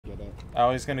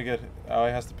Ali's gonna get.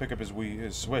 Ali has to pick up his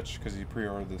Switch because he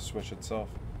pre-ordered the Switch itself.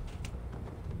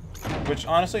 Which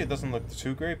honestly, it doesn't look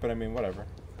too great, but I mean, whatever.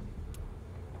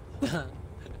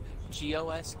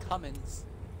 GOS Cummins.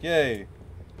 Yay!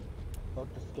 Fuck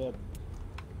the skip.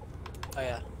 Oh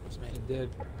yeah, what's me? It did.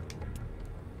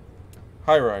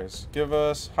 High rise. Give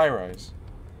us high rise.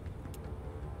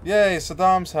 Yay!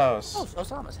 Saddam's house. Oh,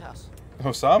 Osama's house.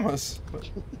 Osama's.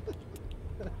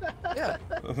 Yeah.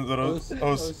 Saddam's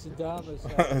house.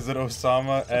 Is it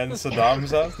Osama and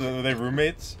Saddam's house? Were they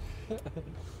roommates?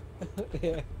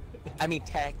 Yeah. I mean,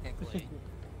 technically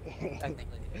it's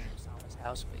Osama's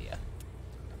house, but yeah.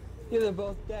 Yeah, they're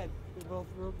both dead. They're both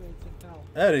roommates in hell.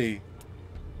 Eddie.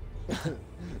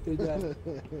 They're dead.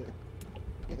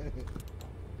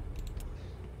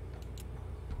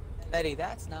 Eddie,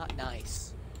 that's not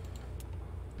nice.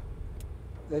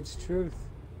 That's truth.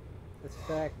 That's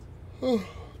fact.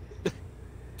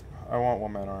 I want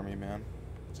one-man army, man.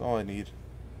 That's all I need.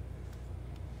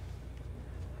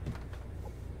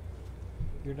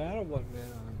 You're not a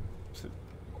one-man army.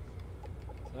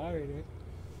 Sorry, dude.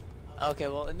 Okay,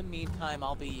 well, in the meantime,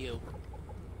 I'll be you.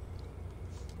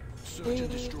 Search and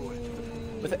destroy.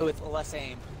 With less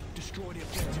aim. Destroy the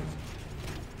objective.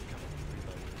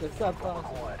 That's not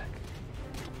possible.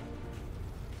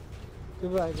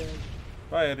 Goodbye, man.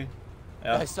 Bye, Eddie.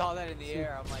 Yeah. I saw that in the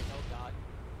air. I'm like, oh god.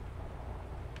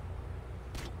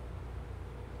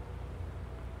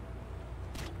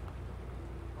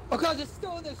 Oh god, they're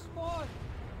still in their spawn!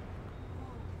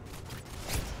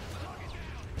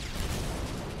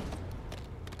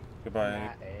 Goodbye,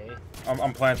 Nah, Eddie. eh?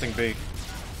 I'm planting B.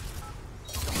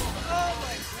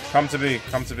 Come to B.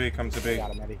 Come to B. Come to B.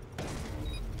 Got him, Eddie.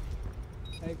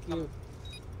 Thank you.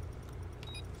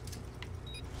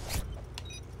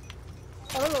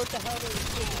 I don't know what the hell they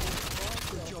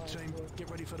were Good doing. job, team. Get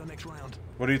ready for the next round.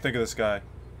 What do you think of this guy?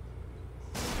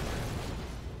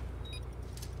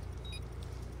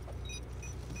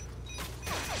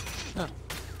 Huh.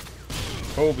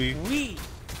 Kobe. We.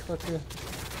 Fucking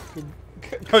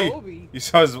Oh, you, Kobe. you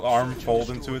saw his arm fold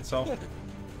into itself?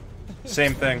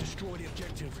 Same thing. Destroy the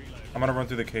objective. I'm gonna run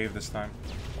through the cave this time.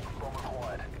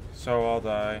 So I'll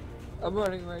die. I'm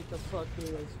running right the fuck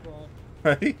through this spawn.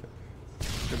 Eddie?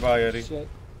 Goodbye, Eddie. Shit.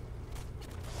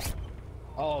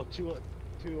 Oh, two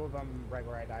of them right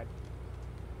where I died.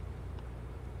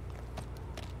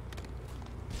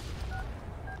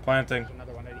 Planting. There's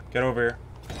another one, Eddie. Get over here.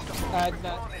 I'm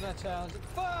not challenging.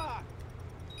 Fuck!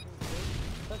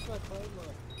 That's my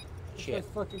claymore. That's Shit.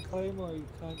 my fucking claymore, you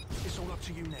cunt. It's all up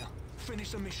to you now.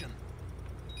 Finish the mission.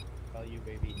 Tell you,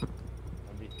 baby.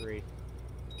 1v3.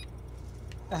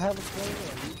 I have a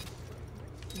claymore.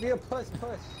 Be a puss.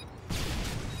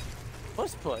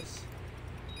 Puss.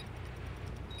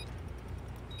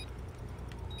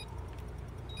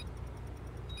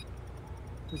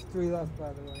 There's 3 left,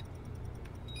 by the way.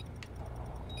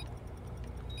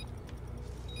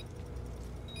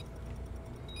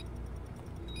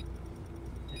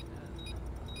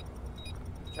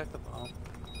 Check the bomb.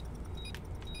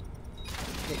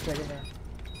 Just checking there.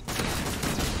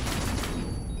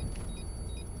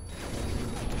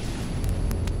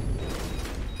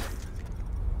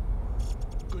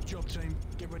 Good job, team.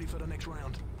 Get ready for the next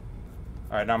round.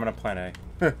 Alright, now I'm gonna plant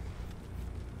A.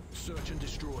 Search and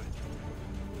destroy.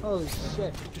 Holy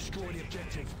shit. Destroy the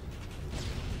objective.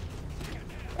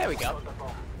 There we go.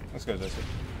 Let's go, Jesse.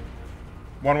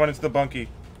 One went into the bunkie.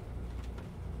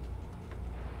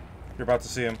 You're about to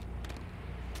see him.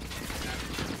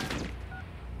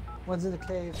 One's in the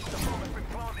cave.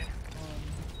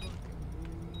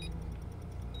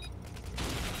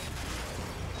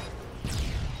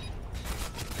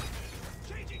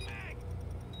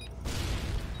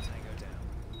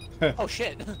 Oh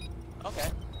shit.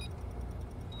 Okay.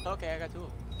 Okay, I got 2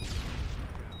 of them.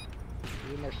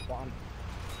 You're in their spawn.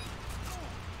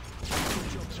 Good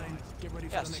job, team. Get ready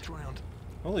for Yes. the next round.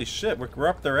 Holy shit, we're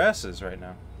up their asses right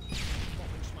now.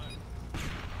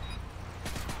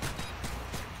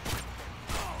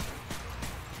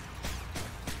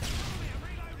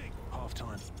 Half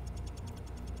time.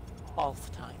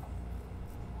 Half time.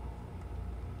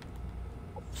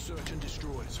 Search and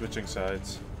destroy. Switching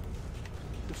sides.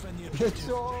 Defend the It's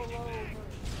objective. all over.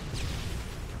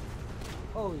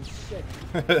 Holy shit.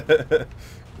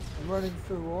 I'm running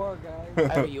through war, guys.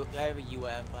 I have a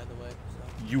UAV, by the way.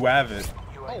 So. You have it.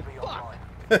 Oh,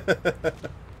 fuck!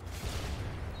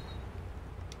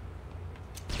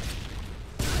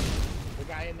 The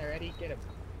guy in there, Eddie, get him.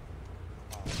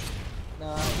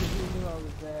 Nah, he knew I was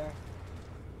there.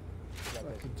 Yeah,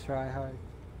 but- Fucking try hard.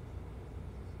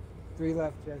 3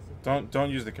 left, Jesse. Don't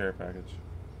use the care package.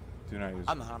 Do not use it.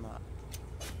 I'm not.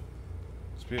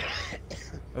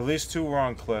 At least 2 were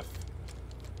on Cliff.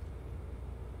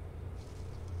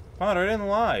 Ponder, I didn't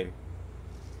lie.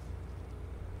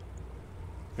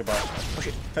 Goodbye. Oh,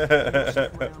 shit.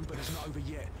 Step round, but it's not over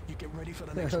yet. You get ready for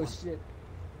the next Oh one. shit.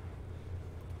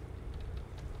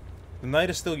 The night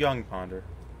is still young, Ponder.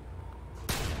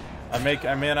 I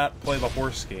may not play the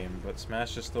horse game, but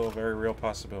Smash is still a very real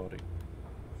possibility.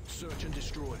 Search and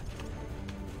destroy.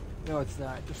 No, it's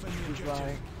not. Defend the He's objective.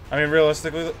 lying. I mean,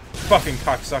 realistically, fucking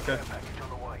cocksucker. Package on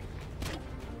the way.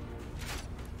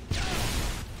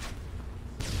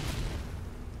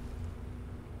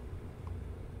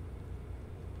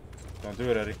 Don't do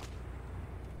it, Eddie.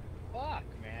 Fuck,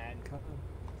 man.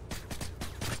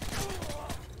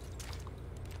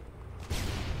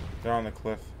 They're on the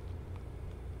cliff.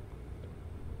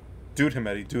 Dude him,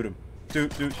 Eddie. Dude him.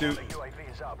 Dude.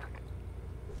 UAV is up.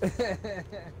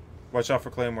 Watch out for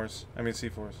claymores. I mean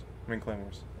C4s. I mean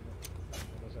claymores.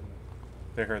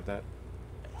 They heard that.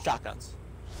 Shotguns.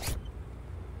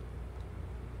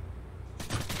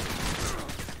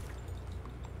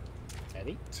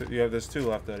 Eddie? So you have there's 2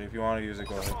 left, Eddie. If you want to use it,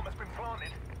 go ahead. Bomb has been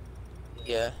planted.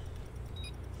 Yeah.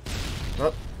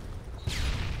 Oh.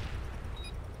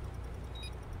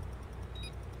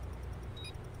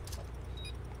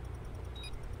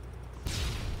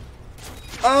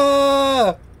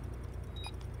 Ah!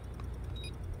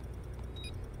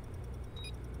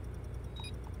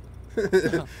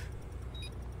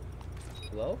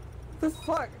 Hello? The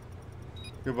fuck?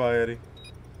 Goodbye, Eddie.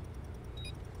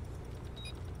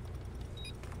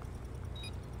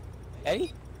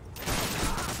 Eddie?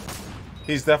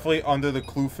 He's definitely under the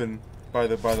kloofing by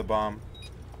the bomb.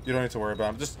 You don't need to worry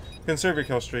about him. Just conserve your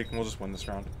kill streak, and we'll just win this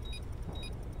round.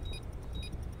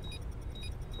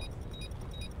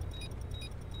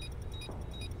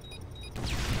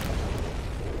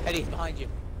 Eddie, behind you.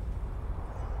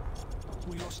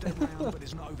 We lost step round, but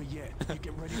it's not over yet. You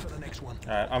get ready for the next one.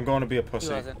 All right, I'm going to be a He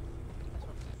pussy. wasn't.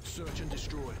 Search and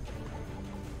destroy.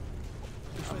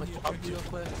 I'm Defend the gonna up real objective.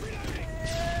 quick.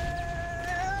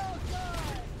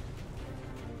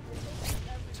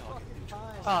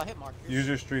 Oh, hit markers. Use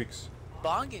your streaks.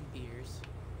 Bong and beers.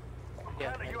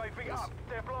 Yeah. Counter UAV up.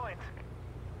 They're blind.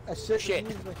 I shouldn't Shit.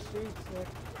 use my streaks, Nick.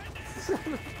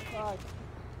 Fuck.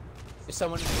 Is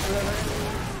someone?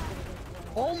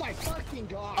 Oh my fucking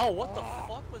god. Oh, what the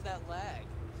fuck was that lag?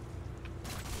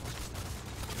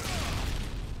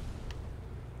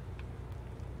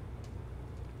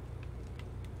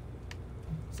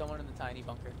 Someone in the tiny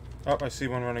bunker. Oh, I see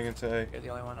one running into A. You're the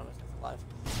only one of us that's alive.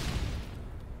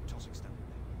 Tossing step.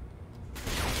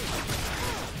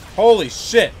 Holy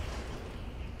shit!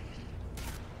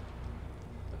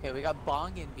 Okay, we got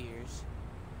bong and beers.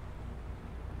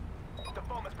 The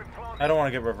bomb has been planted. I don't want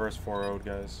to get reverse 4-0'd,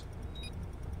 guys.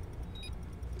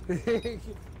 You can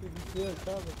see it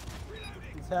coming.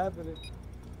 It's happening.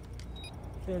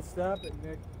 Can't stop it,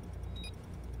 Nick.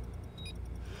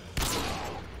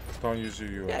 Don't use your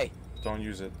UAV. Hey. Don't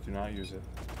use it. Do not use it.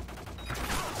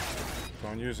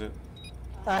 Don't use it.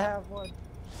 I have one.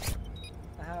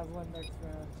 I have one next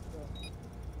round. So.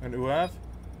 And Uav?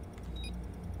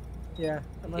 Yeah.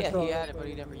 I'm gonna Yeah, throw he had up it, but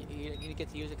he on never. you. He didn't get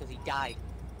to use it because he died.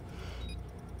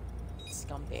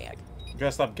 Scumbag. You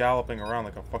gotta stop galloping around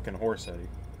like a fucking horse, Eddie.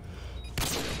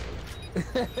 Yay,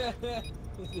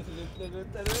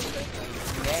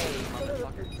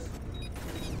 motherfuckers.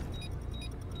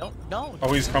 Don't, no.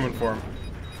 Oh, he's coming for him.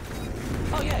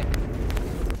 Oh, yeah.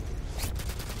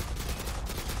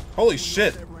 Holy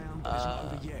shit! Step round, but it's not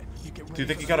over yet. You get ready Do you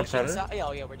think for he the got a next predator? Yeah,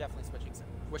 oh, yeah, we're definitely switching sides.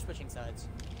 We're switching sides.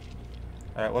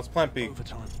 Alright, let's plant B.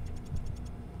 Overtime.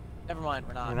 Never mind,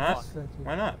 we're not. We're not? Fuck.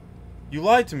 Why not? You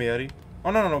lied to me, Eddie.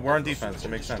 Oh, no, we're on defense. Search It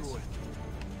and makes sense. destroy.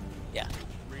 Yeah.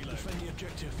 Defend the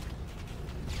objective.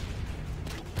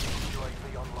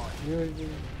 UAV online. You're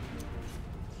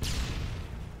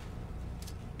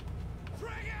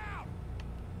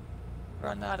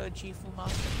Run out of Gifu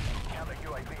Monster. Counter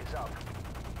UAV is up.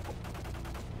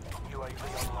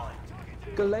 UAV online.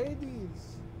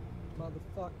 Gladies,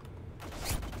 motherfucker.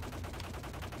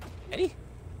 Eddie?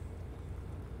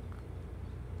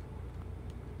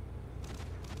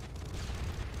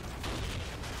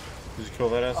 Did you kill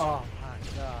that ass? Oh my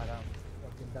god, I'm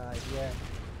fucking died. Yeah.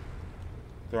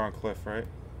 They're on cliff, right?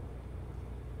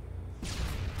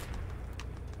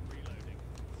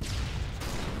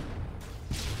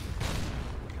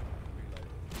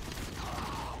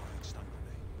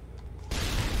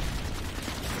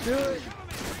 Dude.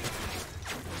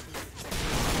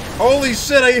 Holy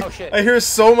shit, Oh, shit. I hear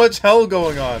so much hell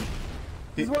going on.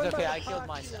 He's It's one okay, by I the killed cock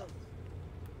myself. shield.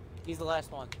 He's the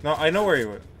last one. No, I know where you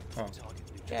went. Oh.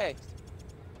 Okay.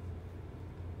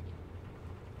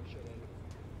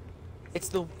 It's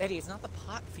the Eddie. It's not the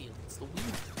pot field. It's the weed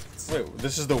fields. Wait,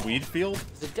 this is the weed field?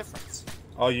 There's a difference.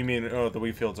 Oh, you mean the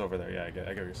wheat field's over there? Yeah, I get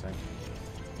what you're saying.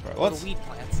 All right, All let's the weed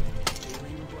plants.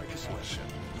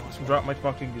 drop my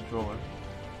fucking controller.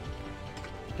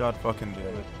 God fucking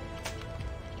damn it.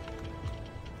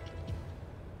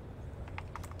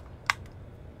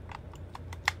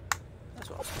 That's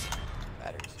what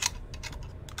batteries.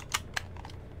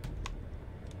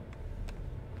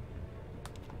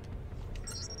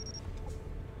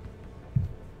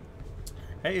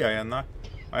 Hey,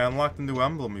 I unlocked a new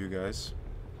emblem, you guys.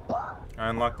 I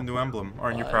unlocked a new emblem.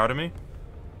 Aren't you What? proud of me?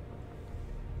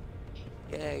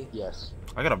 Yay. Yes.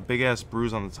 I got a big ass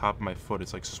bruise on the top of my foot.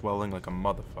 It's like swelling like a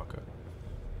motherfucker.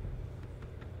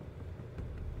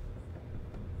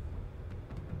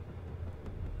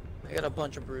 I got a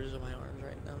bunch of bruises on my arms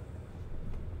right now.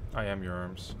 I am your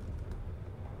arms.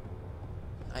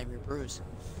 I'm your bruise.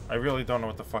 I really don't know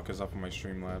what the fuck is up with my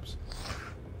Streamlabs.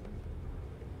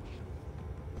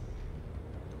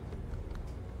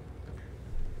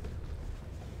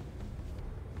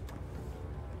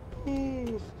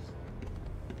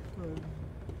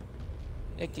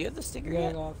 Nick, do you have the sticker Going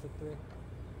yet? off for 3.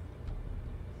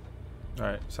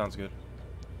 Alright, sounds good.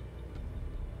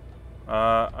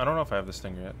 I don't know if I have this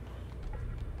thing yet.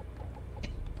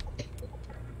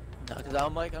 No, because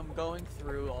I'm going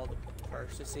through all the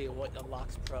perks to see what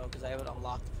unlocks pro, because I haven't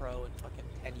unlocked pro in fucking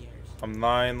 10 years. I'm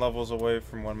 9 levels away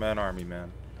from one-man army,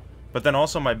 man. But then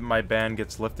also my ban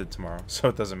gets lifted tomorrow, so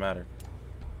it doesn't matter.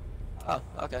 Oh,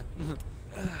 okay.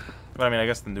 But I mean, I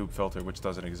guess the noob filter, which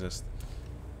doesn't exist.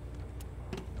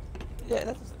 Yeah,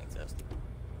 that doesn't exist.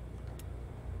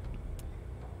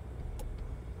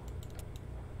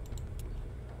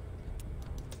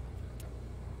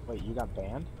 Wait, you got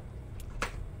banned?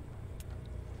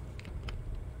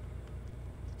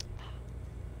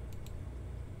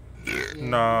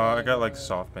 No, I got like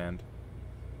soft banned.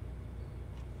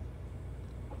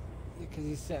 Because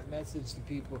he sent message to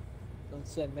people. Don't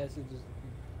send messages to people.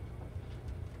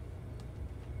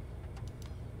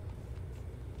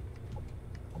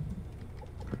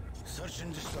 Search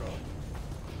and destroy.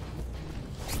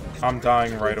 I'm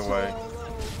dying right away.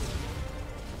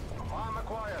 Bomb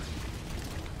acquired.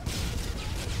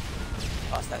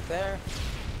 Toss that there.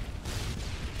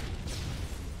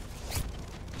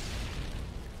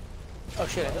 Oh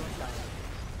shit, I don't.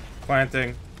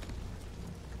 Planting.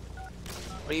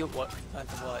 What do you, what?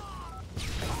 What?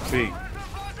 B.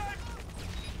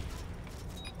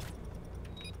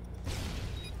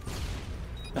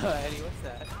 Eddie, what's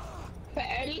that?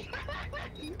 Eddie!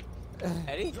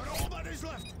 Eddie? Got all bodies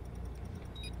left.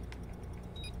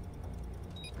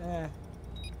 Eh.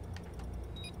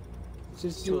 It's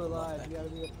just Two you of them alive. left, You gotta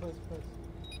be a puss.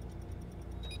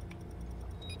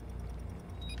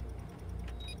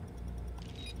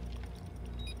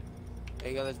 There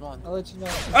you go, there's one. I'll let you know.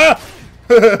 Ah!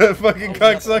 Fucking Oh,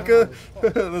 cocksucker!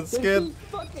 God. That Did scared. he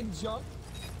fucking jump?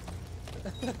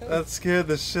 That scared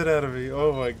the shit out of me.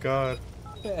 Oh my god.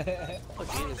 Oh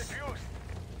Bomb Jesus. defused.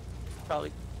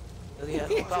 Probably. Yeah,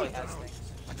 he probably has things.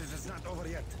 But this is not over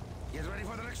yet. Get ready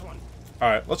for the next one. All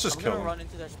right, let's just I'm kill gonna him. run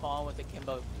into their spawn with the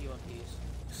Kimbo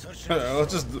UMPs. Search and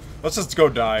let's just go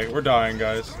die. We're dying,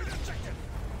 guys. destroy the objective.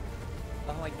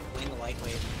 I'm like wing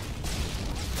lightweight.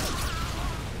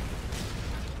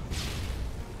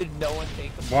 Did no one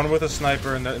think of One with a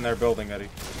sniper in their building, Eddie.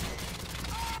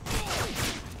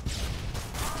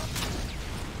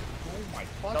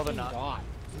 No, they're not. God.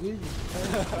 Jesus.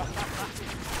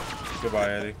 Goodbye,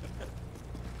 Eddie.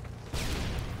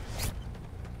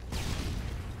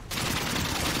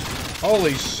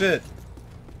 Holy shit!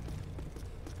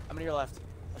 How many are left?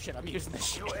 Oh shit, I'm using this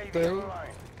shit. UAV Thirty. online.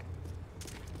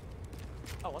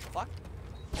 Oh, what the fuck?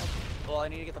 Well, I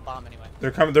need to get the bomb anyway.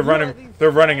 They're coming. They're running. They're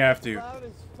running after you. Loud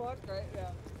as fuck right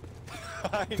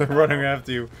now. They're running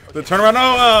after you. They turn around.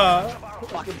 Oh!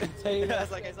 Fuck. Potato.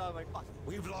 That's like I saw. I'm like, fuck.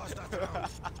 We've lost that round.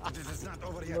 But this is not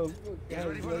over yet. Bro, Get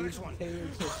ready for the next one.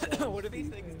 What do these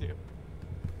things do?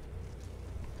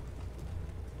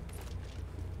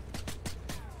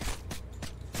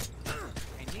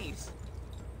 My knees.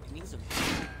 My knees are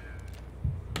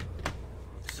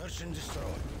Search and destroy.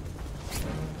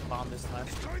 bomb this time.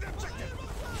 Destroy the objective.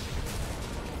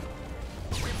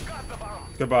 We've got the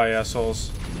bomb. Goodbye,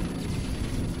 assholes.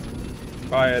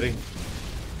 Bye, Eddie.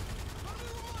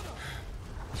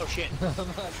 Oh shit.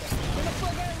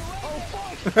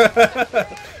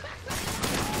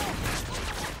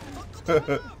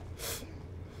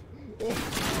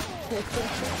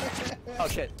 Oh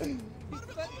shit.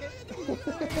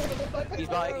 He's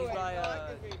by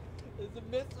There's a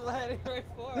missile heading right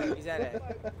for him. he's at it.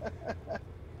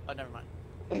 Oh never mind.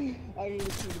 I didn't even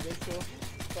see the missile.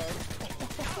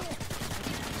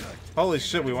 Holy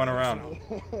shit, we went around.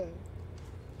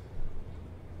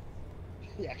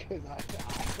 Yeah, cause I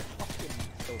fucking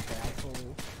so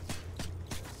asshole.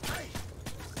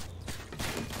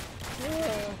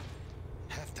 Yeah.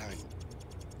 Halftime.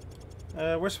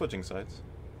 We're switching sides.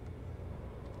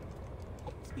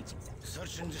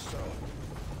 Search and destroy.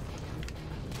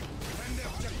 Defend the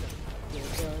objective.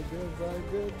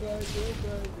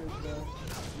 Goodbye.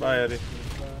 Bye, Eddie.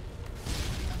 Goodbye.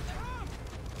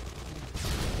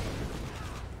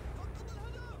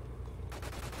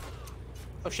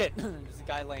 Oh shit! There's a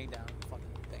guy laying down. Fucking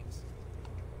things.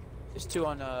 There's two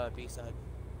on B side.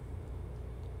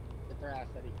 Get their ass,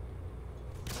 Eddie.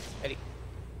 Eddie.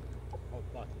 Oh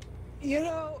fuck. You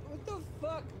know, what the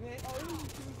fuck, man? All you do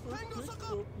for a quick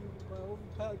scope, you my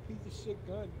overpowered piece of shit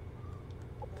gun.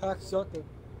 Cocksucker.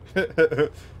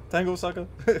 Tango sucker.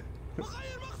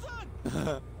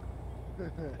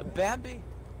 Bambi.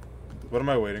 What am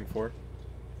I waiting for?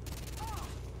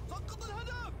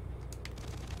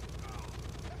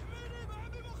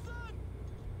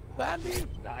 Bambi.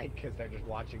 Died because they're just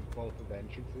watching both of the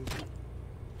entrances.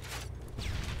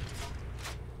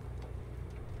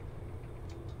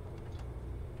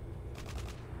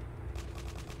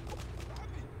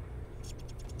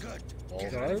 Good. Oh,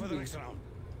 Get ready for the Barbie. next round.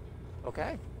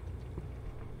 Okay.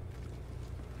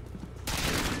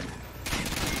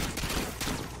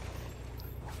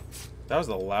 That was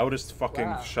the loudest fucking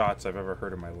Wow. shots I've ever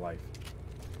heard in my life.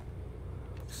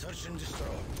 Search and destroy.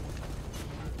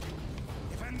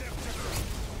 Defend the objective.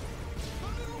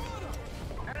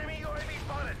 Enemy UAV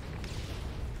spotted.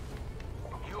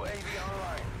 UAV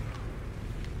online.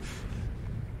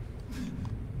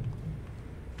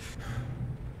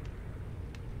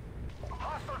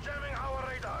 Hostile jamming our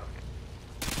radar.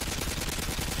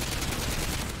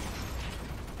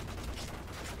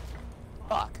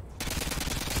 Fuck.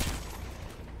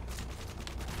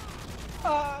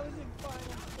 Ah, I was in final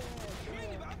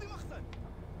stand.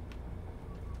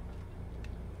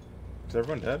 Is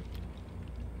everyone dead?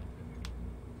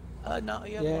 No,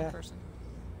 you have Yeah. one person.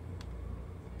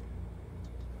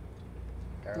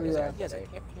 Apparently Yeah.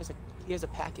 He has a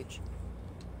package.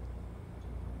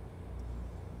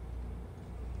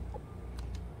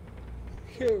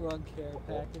 Here, run care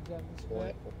package on this Oil,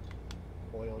 map.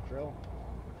 oil drill.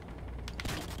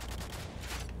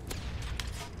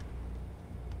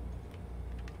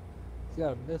 He's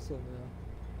got a missile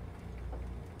now.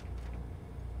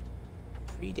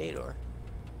 Predator.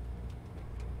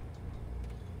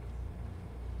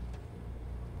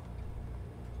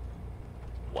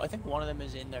 Well, I think one of them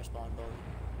is in their spawn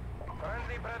building.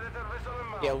 Friendly predator missile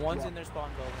inbound. Yeah, one's in their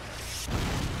spawn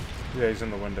building. Yeah, he's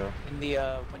in the window. In the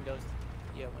windows.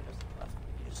 Yeah, windows to the left.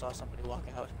 You just saw somebody walk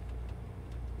out.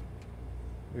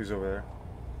 He's over there.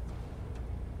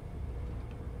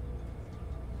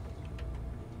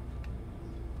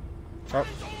 Oh,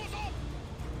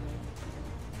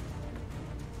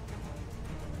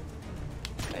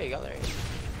 There you go. There you go.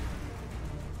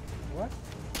 What?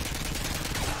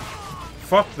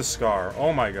 fuck the Scar.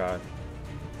 Oh my god.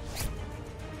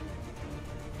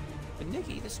 But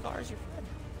Nikki, the Scar is your friend.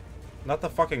 Not the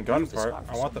fucking gun Use the part. Scar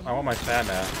for I want something. I want my fat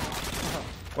ass.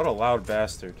 What a loud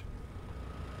bastard.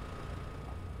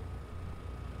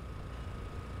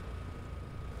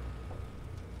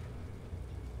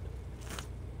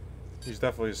 He's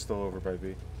definitely still over by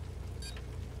B.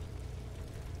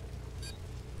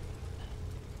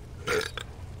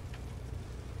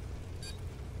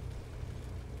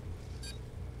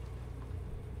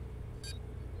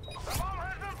 The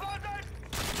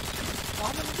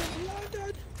bomb has been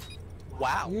planted.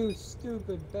 Wow. You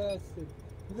stupid bastard.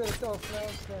 You better throw a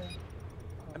flashbang.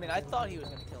 I mean, I thought he was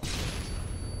gonna kill him.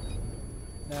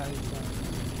 Nah, he's not.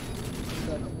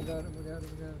 Oh my god, oh my god, oh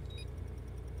my god.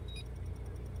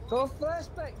 Throw a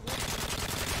flashbang!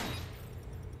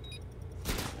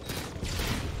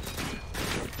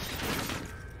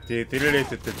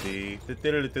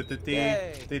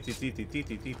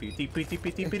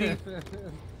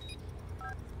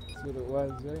 That's what it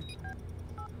was, eh?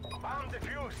 Bomb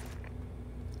defused.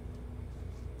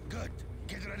 Good.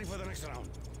 Get ready for the next round.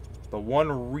 The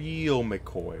one real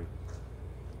McCoy.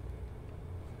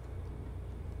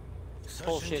 Search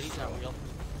Bullshit, and he's not destroy. real.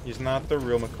 He's not the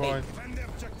real McCoy. Defend the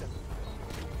objective.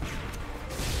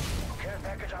 Care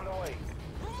package on the way.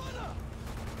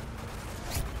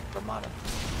 Ramada.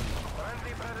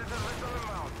 Friendly predator missile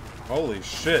inbound. Holy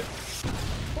shit.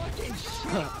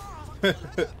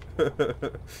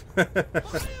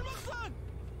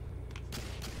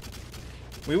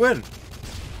 We win.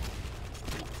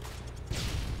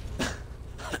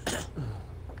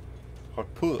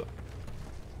 Hot pussy. cooler.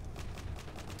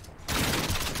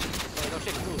 Go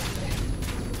shake the cooler.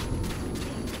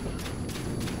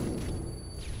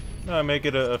 No, make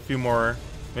it a few more,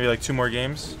 maybe like 2 more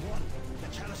games. The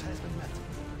chalice has been met.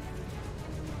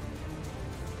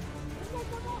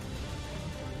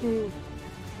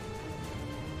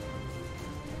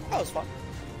 That was fun.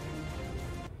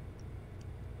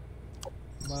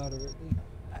 Moderately.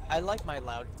 I like my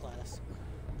loud class.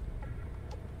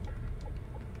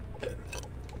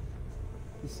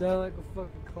 You sound like a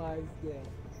fucking Clydesdale.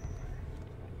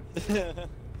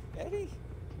 Eddie?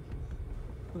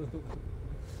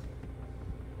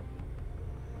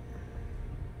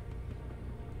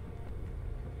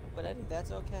 But Eddie,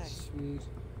 that's okay. Sweet.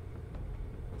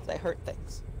 'Cause I hurt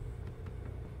things.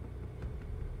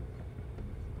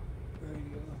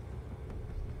 Radio.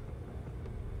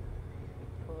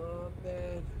 Oh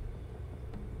man.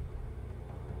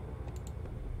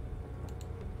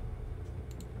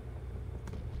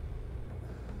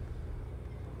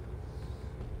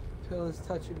 Pill is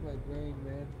touching my brain,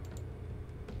 man.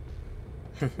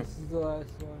 This is the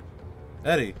last one.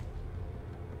 Eddie,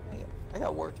 I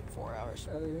got work in 4 hours.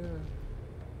 Oh yeah.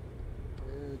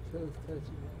 Yeah, pill is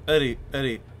touching me.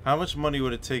 Eddie, how much money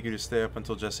would it take you to stay up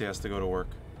until Jesse has to go to work?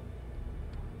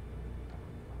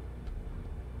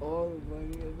 All the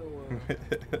money in the world.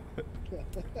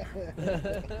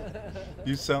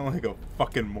 You sound like a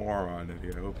fucking moron,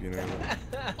 Eddie. I hope you know that.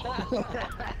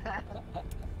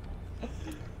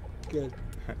 Good.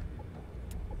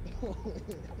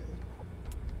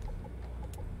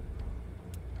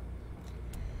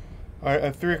 Alright,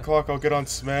 at 3 o'clock I'll get on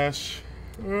Smash.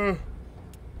 I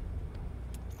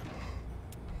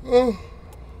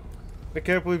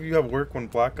can't believe you have work when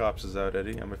Black Ops is out,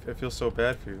 Eddie. I feel so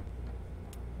bad for you.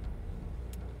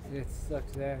 It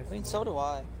sucks ass. I mean, so do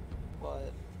I.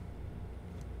 But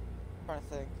I'm trying to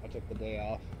think. I took the day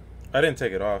off. I didn't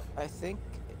take it off. I think.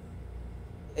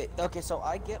 Okay, so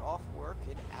I get off work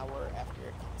an hour after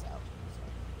it comes out.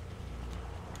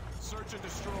 Search and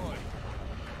destroy.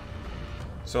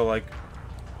 So like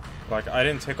I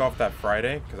didn't take off that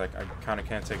Friday because I kind of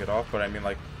can't take it off. But I mean,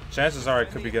 like, chances are I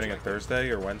could be getting it Thursday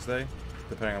or Wednesday,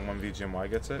 depending on when VGMY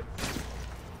gets it.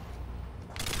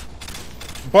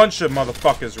 Bunch of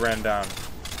motherfuckers ran down.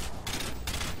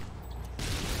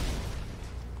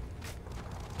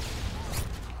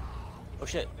 Oh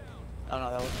shit. Oh no,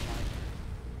 that wasn't mine.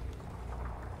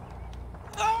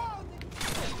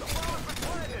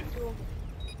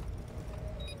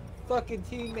 Fucking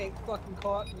teammate fucking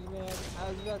caught me, man. I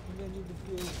was about to menu the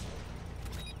fuse.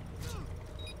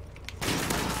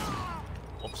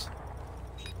 Oops.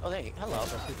 Oh, there you go. Hello.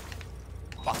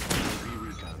 UAV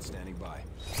recon standing by.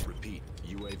 Repeat,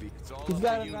 UAV. It's all He's up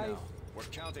got to a you knife. now. We're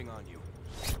counting on you.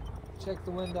 Check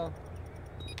the window.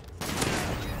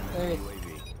 Hey,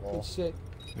 UAV. good shit.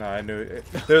 No, I knew it.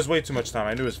 There's way too much time.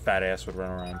 I knew his fat ass would run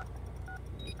around.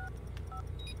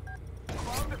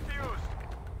 Bomb defused.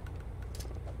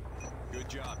 Good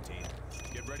job, team.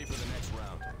 Get ready for the next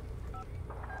round.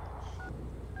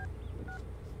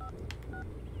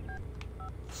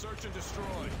 Search and destroy.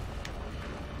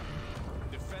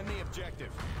 Defend the objective.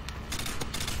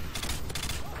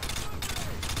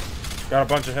 Got a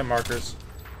bunch of hit markers.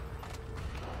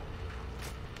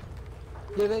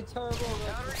 Yeah, they turbo.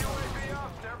 Counter UAV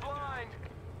up. They're blind.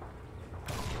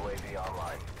 UAV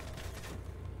online.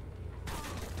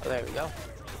 Oh, there we go.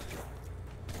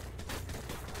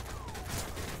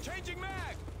 Changing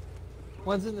mag.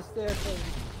 One's in the staircase.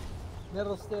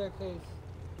 Metal staircase.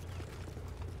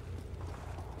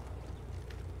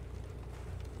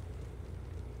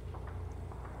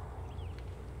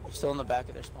 We're still in the back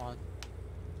of their spawn.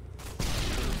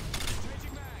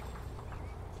 Changing mag.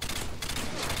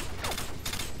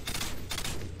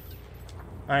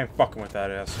 I ain't fucking with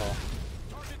that asshole.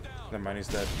 Target down. Never mind, he's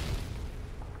dead.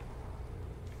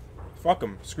 Fuck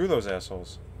him. Screw those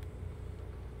assholes.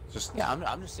 Just Yeah,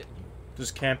 I'm just sitting here.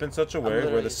 just camp in such a way where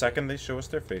literally the just- second they show us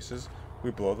their faces,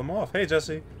 we blow them off. Hey,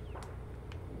 Jesse.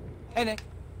 Hey, Nick.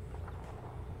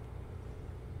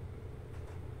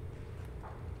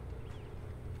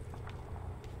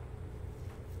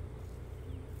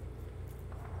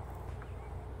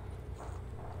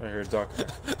 I hear a duck.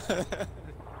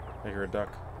 I hear a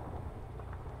duck.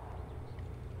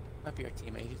 Might be our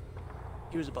teammate.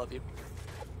 He was above you.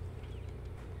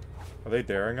 Are they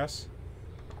daring us?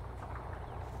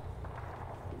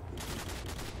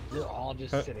 You're all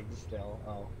just Huh. sitting still.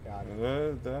 Oh, God.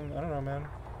 Then, I don't know, man.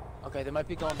 Okay, they might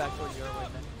be going back towards your way,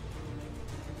 man.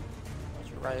 Towards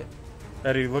your right.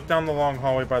 Eddie, look down the long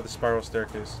hallway by the spiral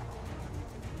staircase.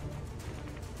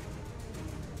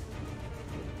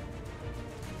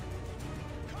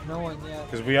 No one yet.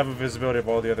 Because we have a visibility of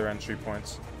all the other entry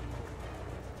points.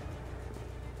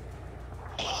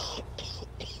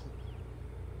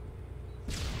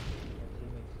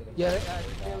 Yeah,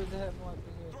 there was a hit marker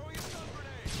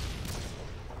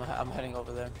here. I'm heading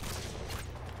over there.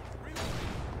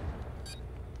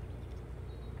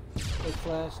 They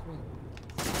flashed me.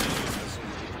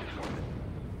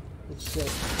 Good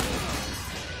shit.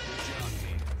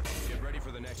 Get ready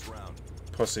for the next round.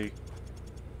 Pussy.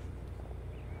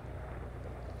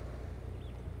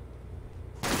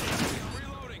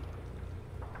 Reloading.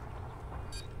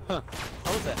 Huh.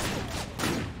 How was that?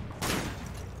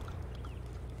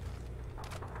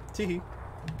 Teehee.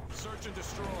 Search and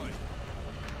destroy.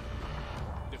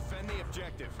 Defend the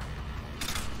objective.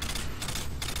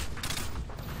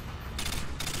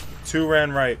 2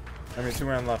 ran right. I mean, 2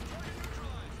 ran left.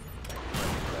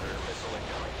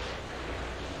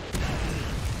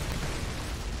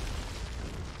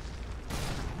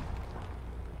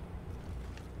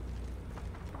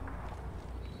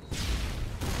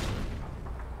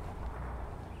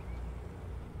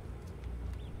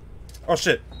 Oh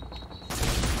shit.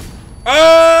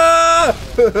 Ah!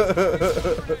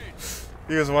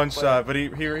 He was one shot, but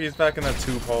he's back in that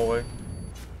tube hallway.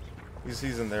 He's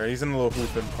in there. He's in the little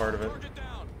hooping part of it.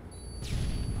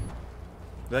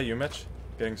 Is that you, Mitch?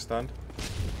 Getting stunned?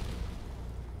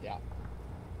 Yeah.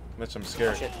 Mitch, I'm Oh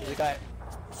scared. shit, there's a guy.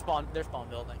 Their spawn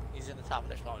building. He's in the top of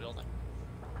their spawn building.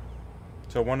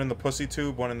 So 1 in the pussy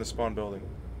tube, 1 in the spawn building.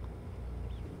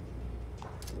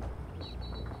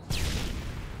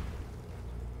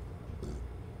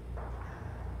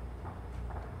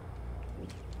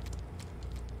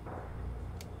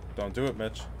 Don't do it,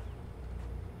 Mitch.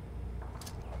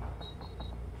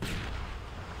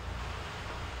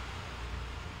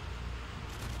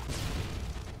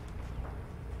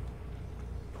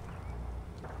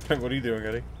 What are you doing,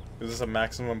 Eddie? Is this a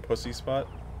maximum pussy spot?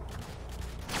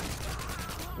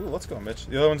 Ooh, let's go, Mitch.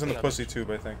 The other one's in the pussy tube,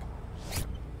 I think.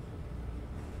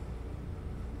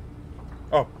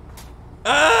 Oh.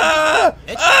 Ah!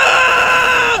 Mitch?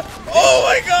 Ah! Oh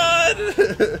my god!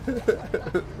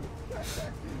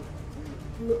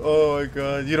 Oh my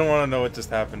god. You don't want to know what just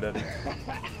happened, Eddie.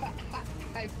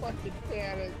 I fucking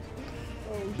panicked.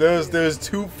 Oh, There's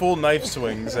 2 full knife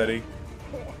swings, Eddie.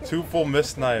 2 full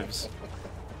missed knives.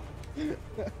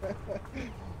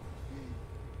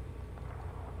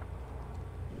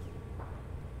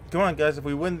 Come on, guys! If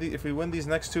we win these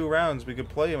next 2 rounds, we could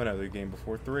play him another game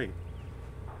before 3.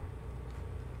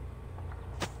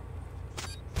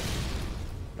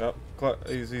 Oh,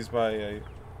 he's by.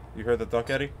 You heard the duck,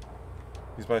 Eddie?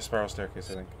 He's by Spiral Staircase,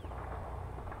 I think.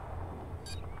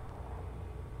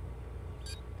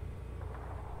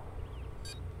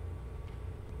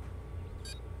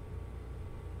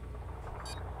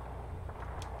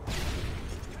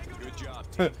 Good job,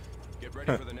 team. Get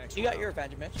ready for the next You got round. your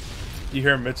advantage, Mitch. You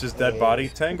hear Mitch's dead body?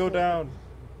 Tango down.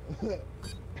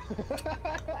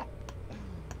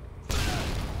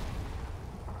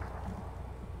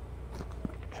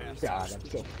 God, I'm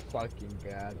so fucking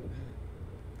bad.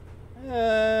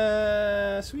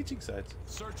 Switching sides.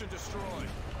 Search and destroy.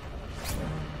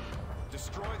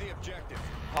 Destroy the objective.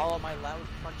 Follow my loud,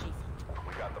 punchy.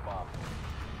 We got the bomb.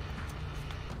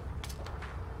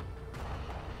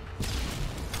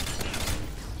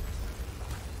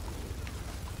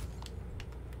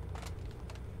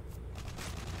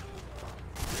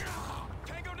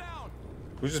 Tango down.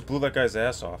 We just blew that guy's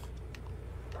ass off.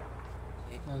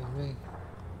 That was me.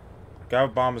 Guy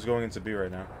with bomb is going into B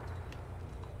right now.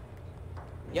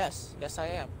 Yes, yes I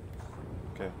am.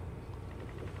 Okay.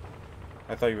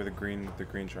 I thought you were the green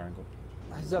triangle.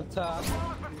 He's up top. He's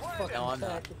fucking No, I'm not.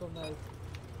 tactical knife.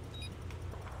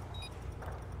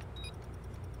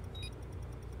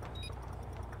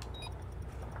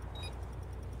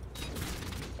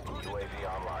 UAV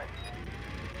online.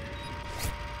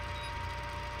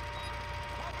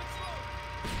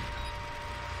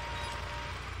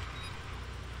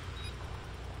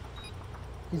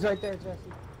 He's right there,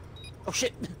 Jesse. Oh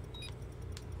shit!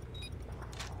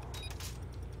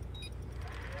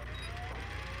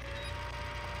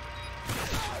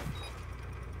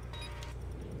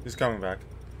 He's coming back.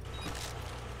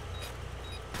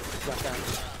 Drop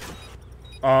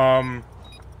down.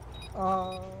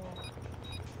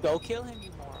 Go kill him,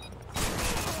 you moron.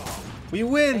 We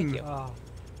win. Thank you. Oh.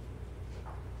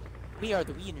 We are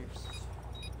the winners.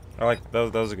 I like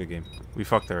that. That was a good game. We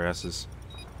fucked their asses.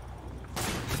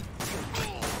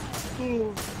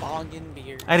 Bong and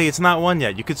beer. Eddie, it's not 1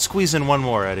 yet. You could squeeze in 1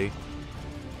 more, Eddie.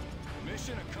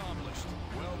 Mission accomplished.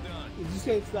 Well done. Did you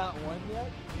say it's not 1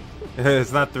 yet?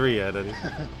 It's not 3 yet, Eddie.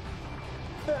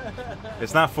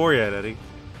 It's not 4 yet, Eddie.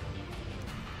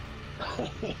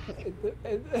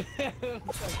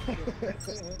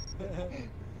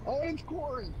 Oh, it's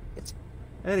Corey.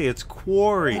 Eddie, it's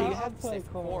Quarry. You I'll have to say play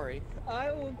Quarry.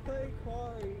 I will play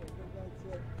Quarry, and then that's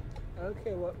it. I don't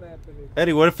care what map it is.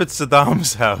 Eddie, what if it's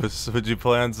Saddam's house? Would you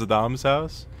play on Saddam's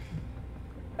house?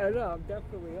 I know, I'm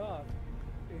definitely off.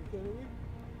 Are you kidding me?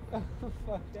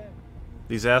 Fuck that.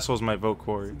 These assholes might vote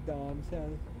Quarry. Dom's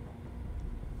house.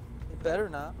 It better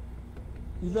not.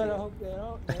 You better hope they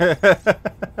don't.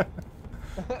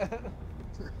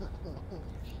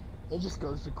 It just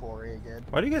goes to Corey again.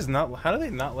 Why do you guys not? How do they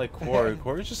not like Quarry?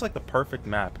 Quarry's just like the perfect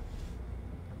map.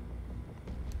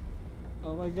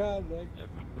 Oh my god, Nick.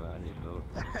 Everybody vote.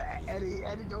 Eddie,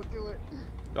 don't do it.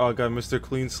 Oh god, Mr.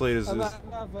 Clean Slate is I'm this.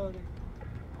 not voting.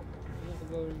 I'm not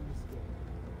voting this game.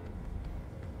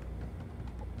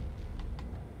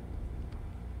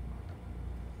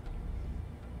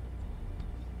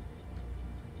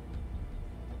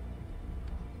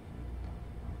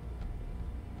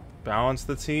 Balance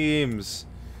the teams.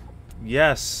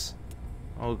 Yes.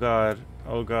 Oh god.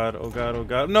 Oh god. Oh god. Oh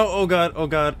god. No. Oh god. Oh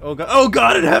god. Oh god. Oh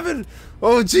god in heaven.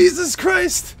 Oh Jesus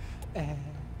Christ. Voter,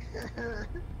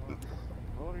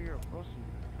 you're a pussy.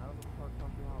 How the fuck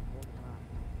don't you want to vote for that?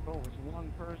 Oh, it's one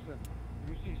person.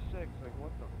 You see six. Like,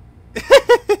 what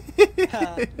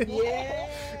the?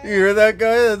 Yeah. You hear that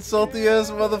guy? That salty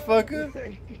ass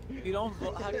motherfucker? You don't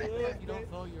vote. How do you vote? You don't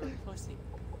vote. You're a pussy.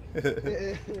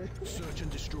 Search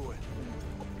and destroy.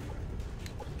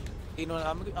 You know what?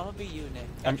 I'm gonna be you, Nick.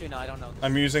 Actually, no, I don't know.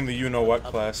 I'm using the you know what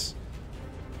class.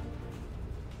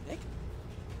 Nick?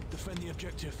 Defend the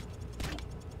objective.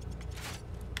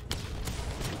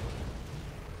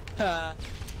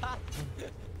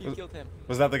 You killed him.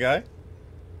 Was that the guy?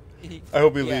 I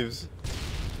hope he Yeah. leaves.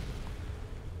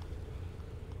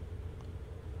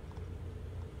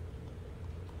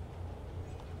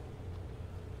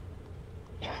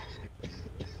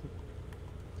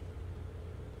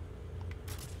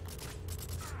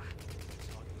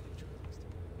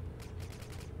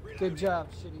 Good job,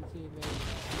 shitty teammate.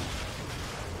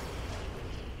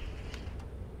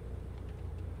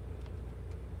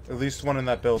 At least one in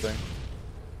that building.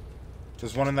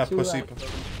 There's one in that Two pussy. left.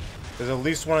 There's at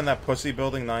least one in that pussy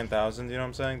building 9000. You know what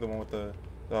I'm saying? The one with the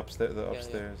upstairs. The Yeah, yeah.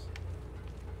 upstairs.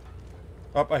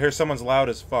 Oh, I hear someone's loud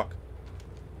as fuck.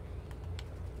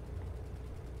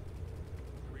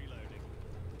 Reloading.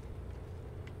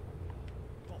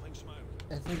 Popping smoke.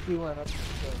 I think we went up the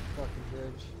fucking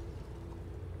bridge.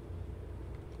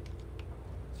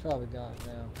 It's probably gone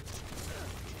now.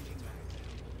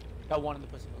 Got one in the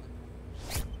pussy building.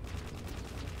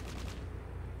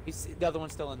 The other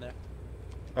one's still in there.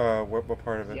 What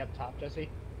part of Is it? he up top, Jesse?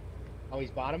 Oh, he's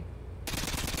bottom?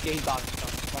 Yeah, he's bottom.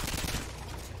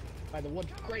 By the wood.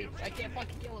 Great! I can't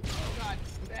fucking kill him. Oh god,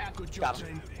 I'm bad. Good Got job,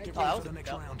 him. team. Get Oh, ready that for was the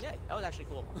next round. Yeah, that was actually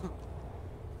cool.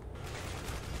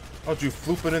 Oh, did you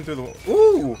floop it in through the...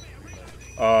 Ooh!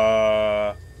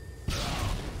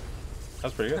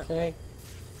 That's pretty good. Okay.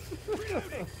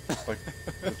 Like,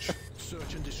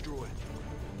 Search and destroy.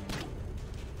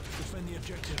 Defend the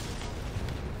objective.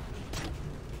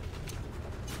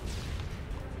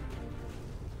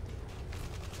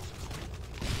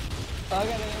 I got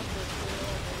an answer.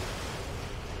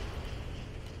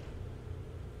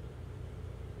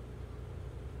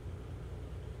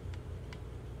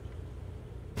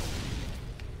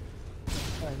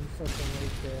 Alright, you fucking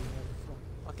right there,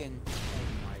 motherfucker. Fucking. Oh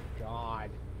my god.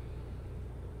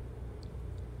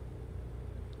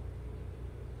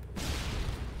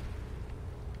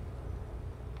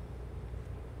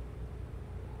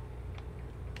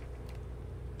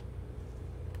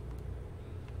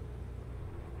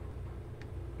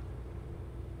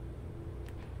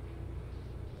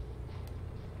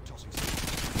 Tossing.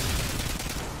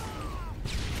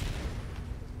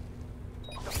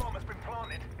 The bomb has been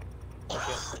planted.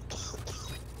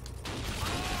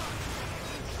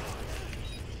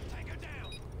 Tango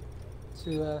down.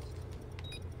 Two left.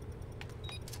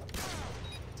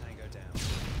 Tango down.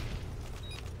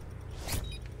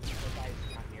 The guy's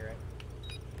not near it.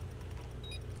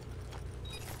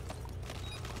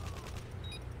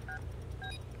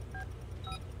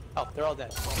 Oh, they're all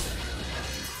dead.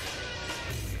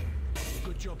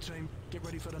 Good job, team. Get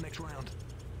ready for the next round.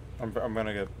 I'm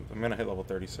gonna hit level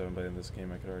 37 by the end of this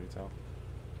game. I could already tell.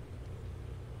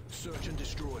 Search and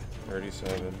destroy.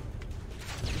 37.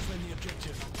 Defend the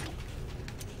objective.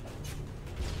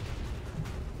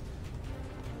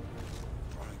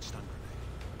 Throwing stun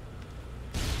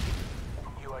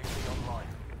grenade. UAV online.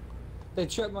 They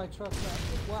tripped my truck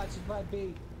out. Watch, it's by B.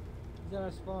 He's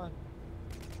gonna spawn.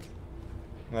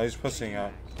 No, he's pussying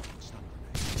out. Stun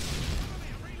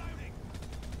grenade.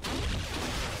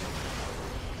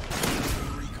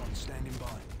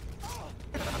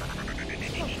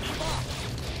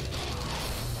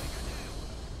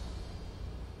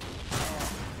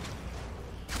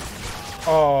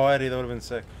 Oh, Eddie, that would have been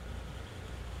sick.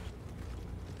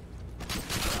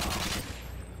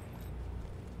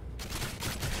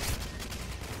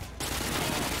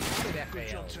 Good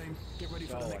job, team. Get ready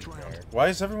for the next round. Why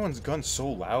is everyone's gun so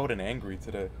loud and angry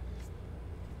today?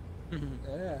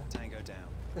 Yeah. Tango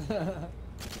down.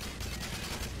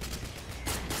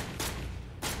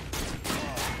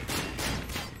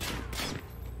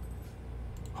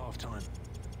 Half time.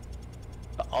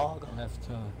 The Og. Enough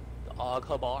time. The Og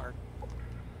Habar.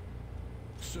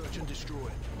 Search and destroy.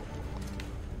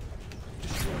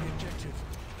 Destroy the objective.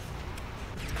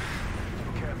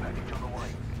 Care package on the way.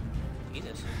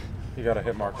 Jesus. You got a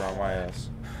hit marker on my ass.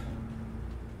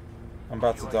 I'm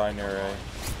about to die near A.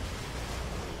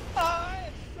 I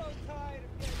am so tired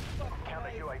of getting fucking Counter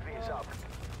sniped, UAV is up.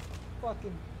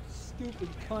 Fucking stupid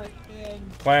cunt, man.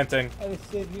 Planting. I just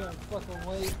sit here and fucking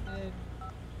wait, man.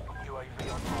 UAV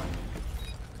online.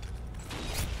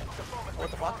 The bomb has What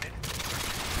the been fuck? planted.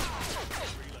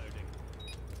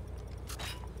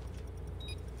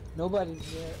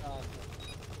 Nobody's there.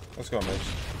 Let's go, Mitch.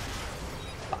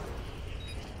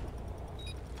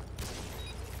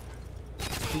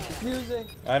 Keep confusing.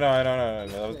 I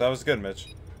know. That was good,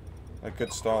 Mitch. Like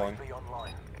good stalling. UAV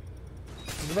online.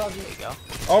 He's about There you go.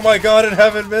 Oh my God in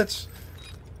heaven, Mitch!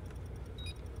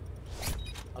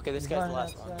 Okay, this he's guy's the running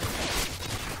last one. outside.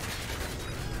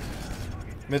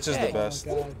 Mitch is Hey. the best.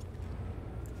 Oh my God.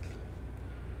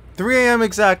 3 a.m.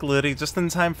 exact, Liddy, just in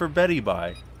time for Betty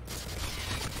bye.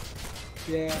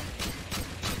 Yeah.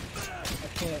 I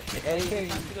can't. Eddie, I can't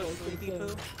it's time to go even sleepy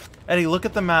focus poo. Eddie, look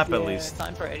at the map at Yeah. It's least.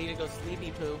 time for Eddie to go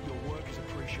sleepy poo. Your work is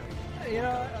appreciated. on- You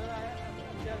know,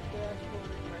 I'm just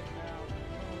dashboarding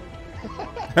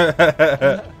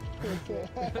right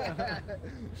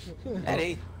now.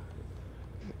 Eddie.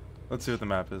 Let's see what the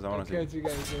map is. I want Okay, to what see. you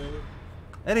guys doing?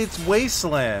 Eddie, it's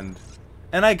Wasteland.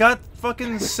 And I got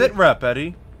fucking sit rep,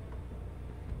 Eddie.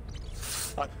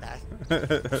 Fuck that.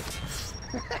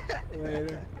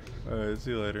 Later. Alright,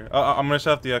 see you later. I'm gonna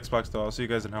shut off the Xbox though. I'll see you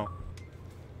guys in hell.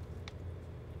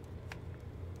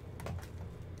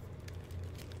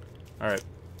 Alright.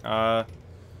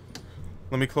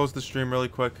 Let me close the stream really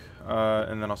quick,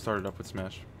 and then I'll start it up with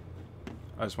Smash.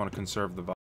 I just want to conserve the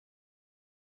vibe.